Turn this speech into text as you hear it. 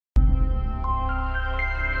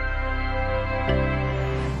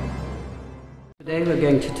Today we're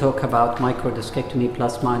going to talk about microdiscectomy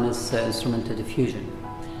plus minus instrumented diffusion.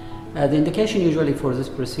 The indication usually for this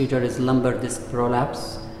procedure is lumbar disc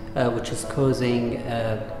prolapse, which is causing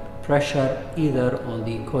pressure either on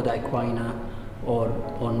the cauda equina or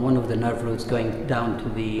on one of the nerve roots going down to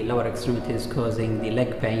the lower extremities, causing the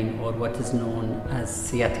leg pain or what is known as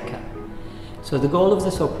sciatica. So the goal of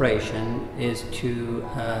this operation is to,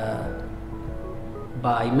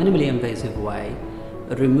 by minimally invasive way,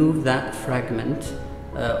 remove that fragment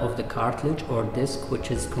of the cartilage or disc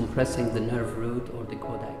which is compressing the nerve root or the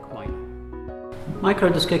cauda equina.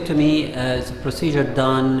 Microdiscectomy is a procedure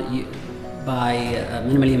done by a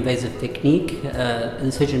minimally invasive technique.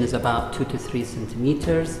 Incision is about 2 to 3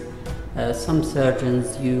 centimeters. Some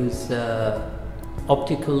surgeons use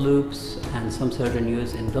optical loops, and some surgeons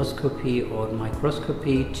use endoscopy or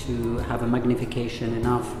microscopy to have a magnification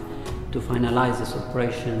enough to finalize this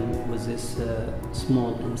operation with this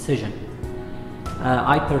small incision.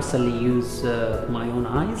 I personally use my own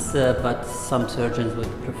eyes, but some surgeons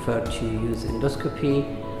would prefer to use endoscopy.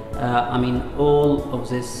 I mean, all of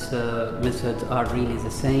these methods are really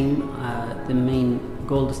the same. The main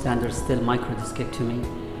gold standard is still microdiscectomy,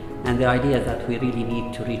 and the idea that we really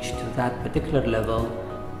need to reach to that particular level,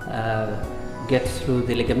 get through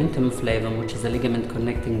the ligamentum flavum, which is a ligament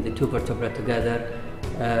connecting the two vertebrae together.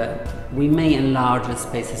 We may enlarge the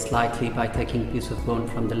spaces slightly by taking a piece of bone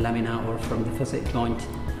from the lamina or from the facet joint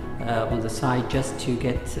on the side, just to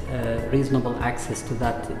get reasonable access to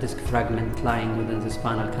that disc fragment lying within the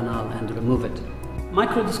spinal canal and remove it.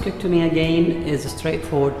 Microdiscectomy again is a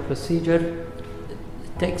straightforward procedure.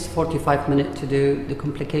 It takes 45 minutes to do. The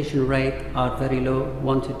complication rate are very low,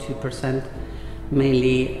 1 to 2%,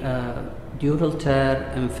 mainly dural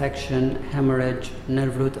tear, infection, hemorrhage,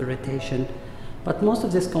 nerve root irritation. But most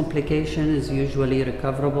of this complication is usually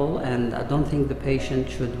recoverable, and I don't think the patient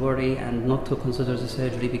should worry and not to consider the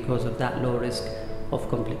surgery because of that low risk of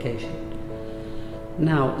complication.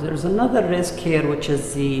 Now, there's another risk here, which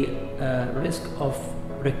is the risk of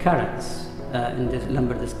recurrence in the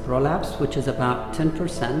lumbar disc prolapse, which is about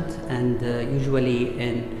 10%, and usually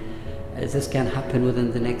this can happen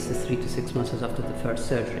within the next 3 to 6 months after the first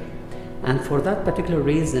surgery. And for that particular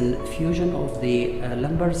reason, fusion of the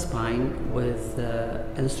lumbar spine with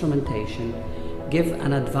instrumentation give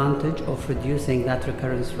an advantage of reducing that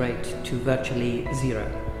recurrence rate to virtually zero.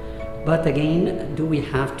 But again, do we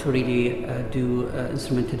have to really do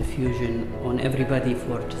instrumented diffusion on everybody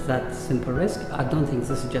for that simple risk? I don't think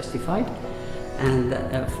this is justified. And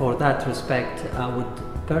for that respect, I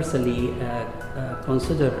would personally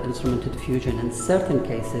consider instrumented diffusion in certain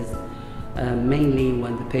cases, mainly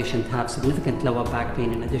when the patient has significant lower back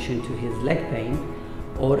pain in addition to his leg pain,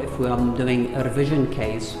 or if we are doing a revision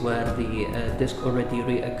case where the disc already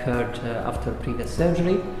reoccurred after previous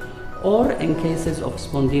surgery, or in cases of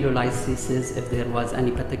spondylolisthesis if there was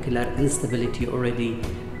any particular instability already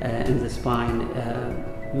in the spine,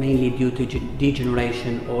 mainly due to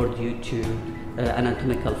degeneration or due to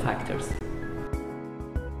anatomical factors.